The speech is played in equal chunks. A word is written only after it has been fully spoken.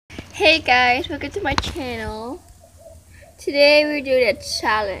Hey guys, welcome to my channel. Today we're doing a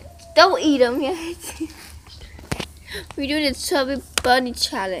challenge. Don't eat them yet. We're doing a chubby bunny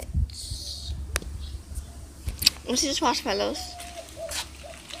challenge. Let's see the marshmallows.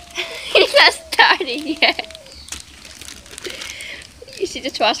 He's not starting yet. You see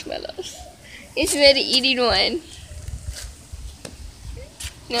the marshmallows. He's already eating one.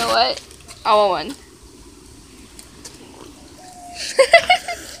 You know what? I want one.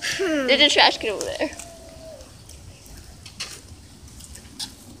 There's a trash can over there.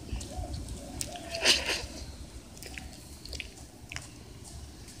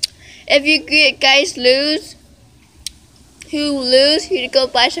 If you guys lose, you go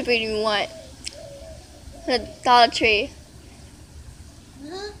buy something you want. The Dollar Tree.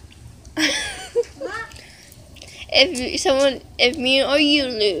 If me or you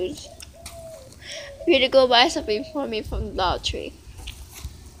lose, you to go buy something for me from the Dollar Tree.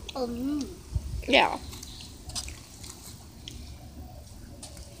 Oh, me. Yeah.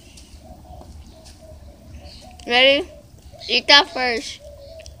 Ready? Eat that first.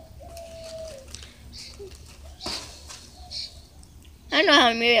 I know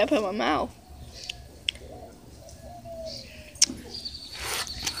how many I put in my mouth.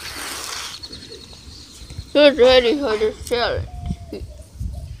 Who's ready for this challenge?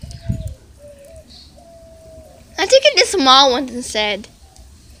 I'm taking the small ones instead.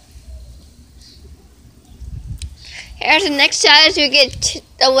 Here's the next challenge. You get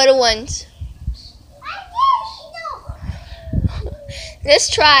the little ones.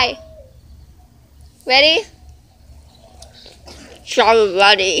 Let's try. Ready? Chubby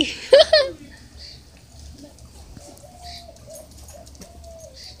bunny.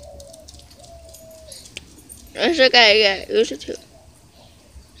 Let's look at it again. Use it too.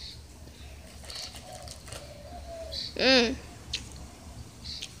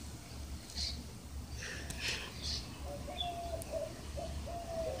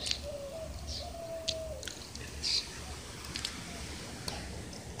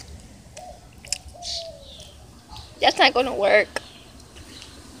 That's not gonna work.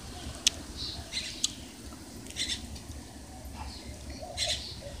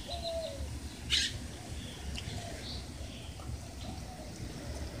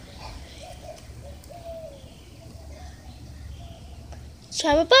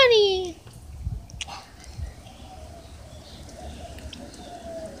 Chubby bunny.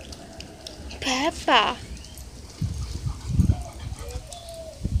 Peppa.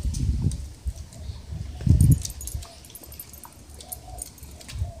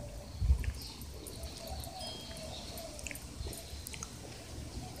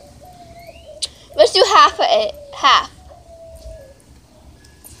 Let's do half of it. Half.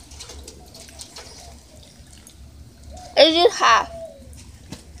 Let's do half.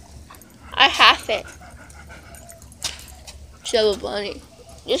 I half it. Chubby bunny.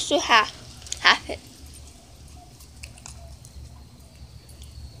 Just do half. Half it.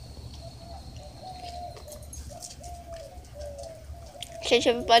 Say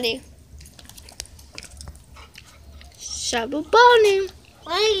chubby bunny. Chubby bunny.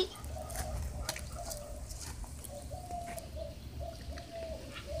 Wait.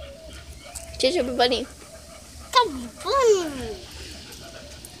 Say chubby bunny. Chubby bunny.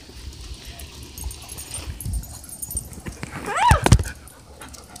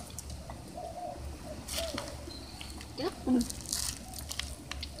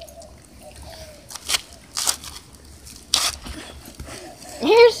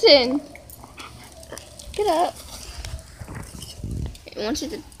 Harrison, get up. I want you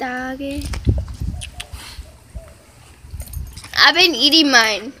to doggy. I've been eating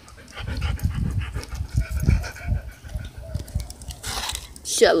mine.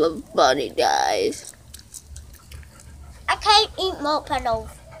 Chubby bunny guys. I can't eat more petals.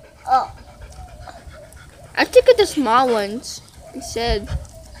 Oh. I took the small ones instead.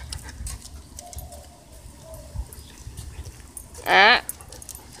 Ah.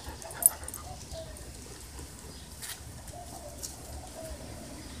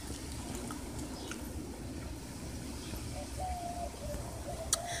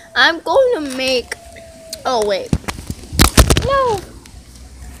 I'm going to make. Oh wait. No.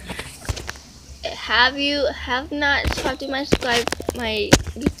 Have not subscribed to my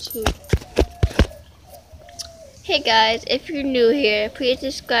YouTube? Hey guys, if you're new here, please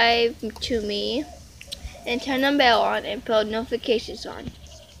subscribe to me and turn the bell on and put notifications on.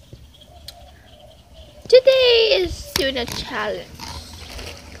 Today is doing a challenge.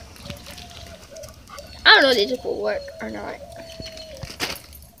 I don't know if this will work or not.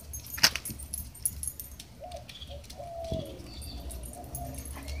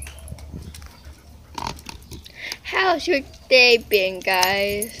 How's your day been,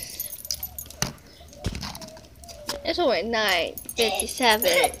 guys? It's only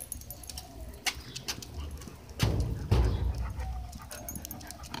 9:57.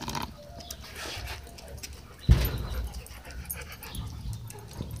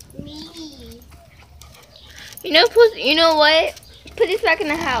 Me. You know what? Put this back in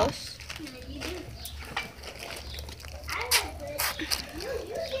the house. No, you do. I will put it.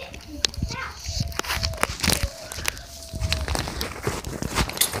 You get stop.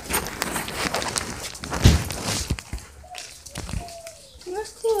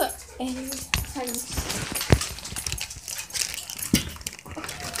 Let's do it.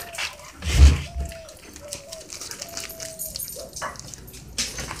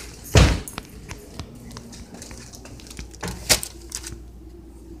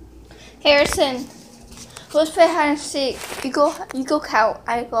 Harrison, let's play hide and seek. You go count.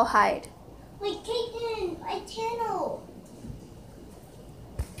 I go hide. Wait, Caitlin, my channel.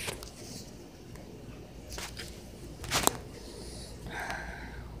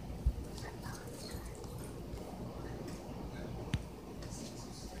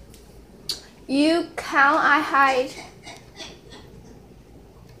 You count. I hide.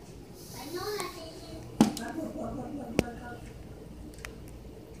 I know that, Caitlin.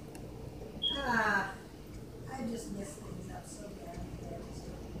 I just mess things up so bad.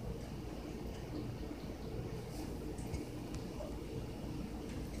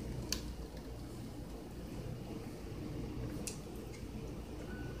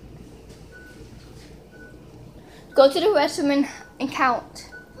 Go to the restroom and count.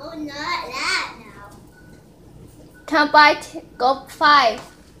 Oh, not that now. Count by. Go 5.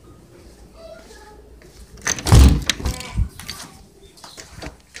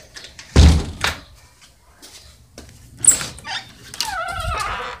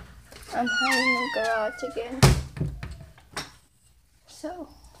 I'm hiding in the garage again. So,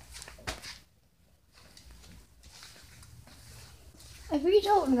 if you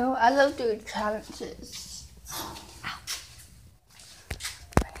don't know, I love doing challenges. Ow.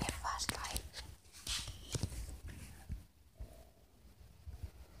 I need a flashlight.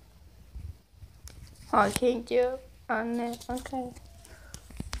 Oh, I can't do it on it. Okay.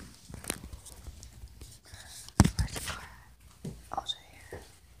 Where's the car? Oh, it's right here.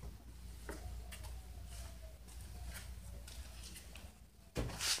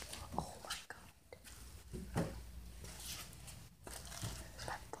 Oh my god. There's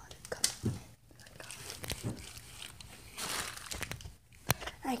my blood coming in.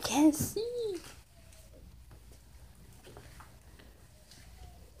 I can't see.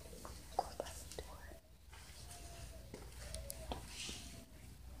 Go by the door.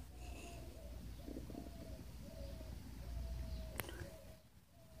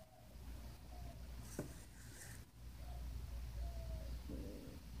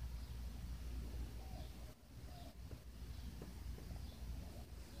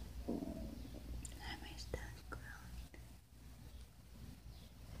 I might stand ground.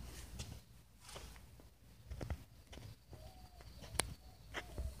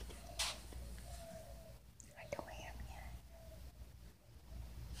 I don't hear him yet.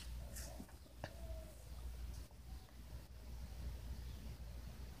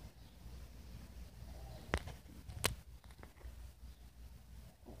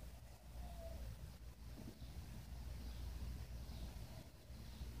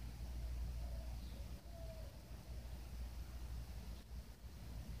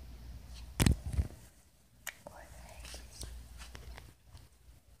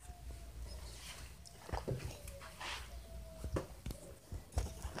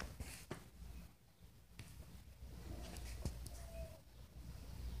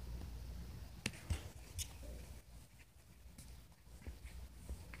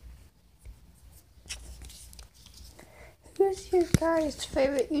 Who's your guys'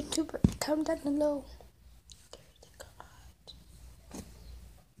 favorite YouTuber? Comment down below. There's the garage.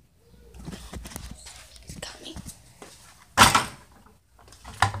 He's coming.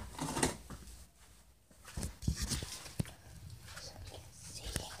 So you can see in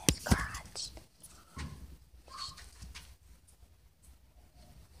his garage.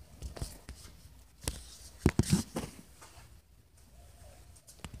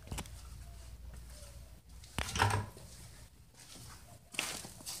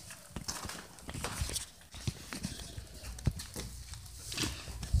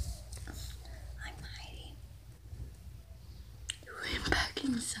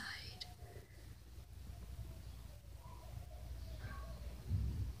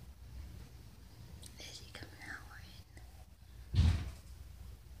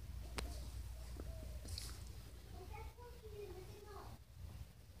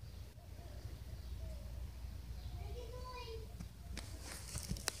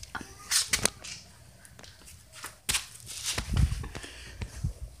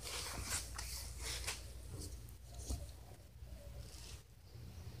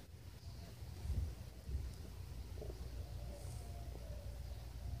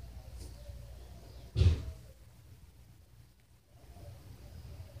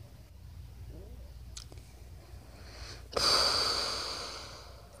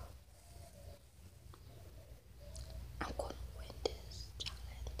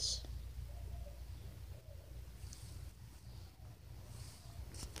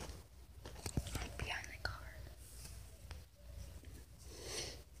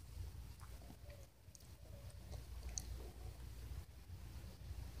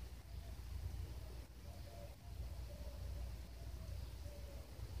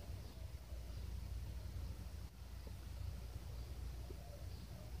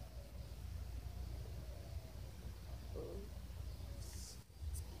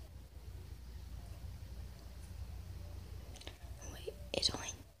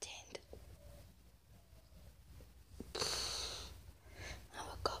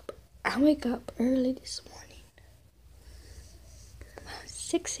 I wake up early this morning. About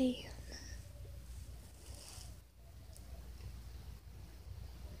 6 a.m.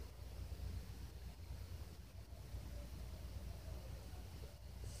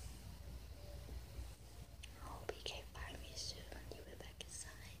 I hope he can't find me soon. He went back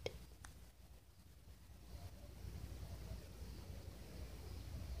inside.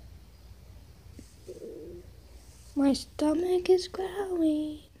 My stomach is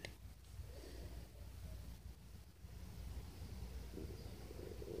growling.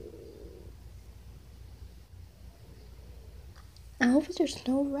 I hope there's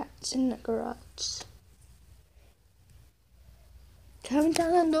no rats in the garage. Comment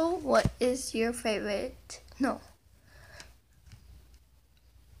down below what is your favorite. No.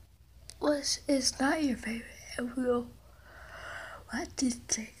 What is not your favorite? And we'll what do you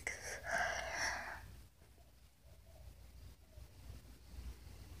think?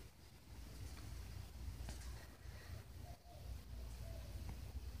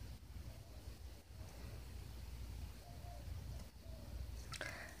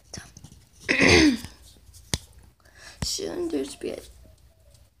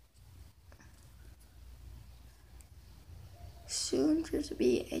 Soon there's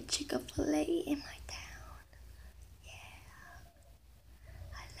be a Chick-fil-A in my town. Yeah.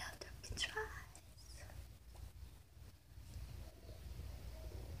 I love the french fries.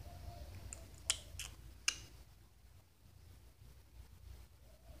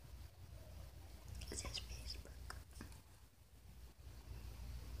 This is Facebook.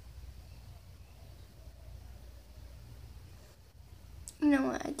 You know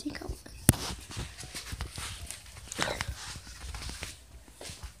what? I think I won.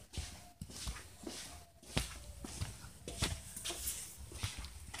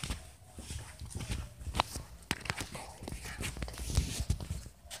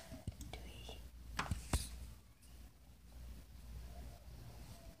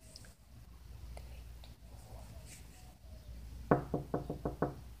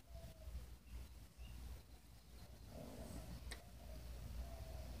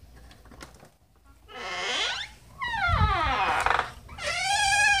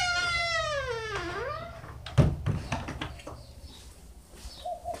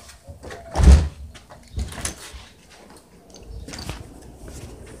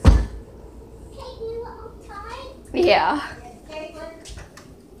 Yeah. Caitlin,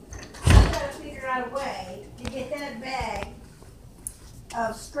 you gotta figure out a way to get that bag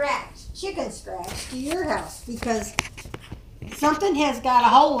of chicken scratch to your house, because something has got a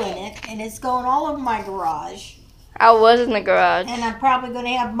hole in it and it's going all over my garage. I was in the garage. And I'm probably going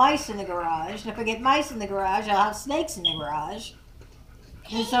to have mice in the garage. And if I get mice in the garage, I'll have snakes in the garage.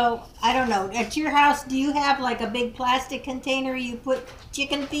 And so, I don't know. At your house, do you have like a big plastic container you put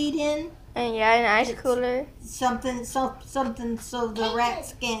chicken feed in? And yeah, an ice cooler. Something so the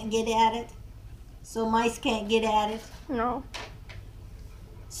rats can't get at it. So mice can't get at it. No.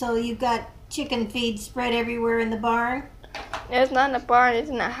 So you've got chicken feed spread everywhere in the barn? It's not in the barn, it's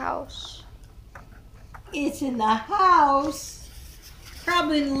in the house. It's in the house.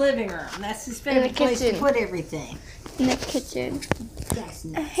 Probably in the living room. That's his favorite place to put everything. In the kitchen. That's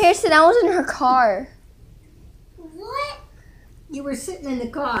nice. Harrison, I was in her car. What? You were sitting in the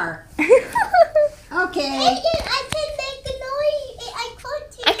car. Okay. I can make a noise. I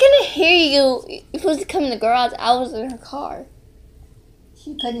couldn't. I couldn't hear you. You're supposed to come in the garage. I was in her car.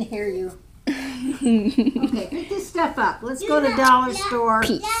 She couldn't hear you. Okay, pick this stuff up. Let's go to the dollar store.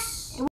 Peace.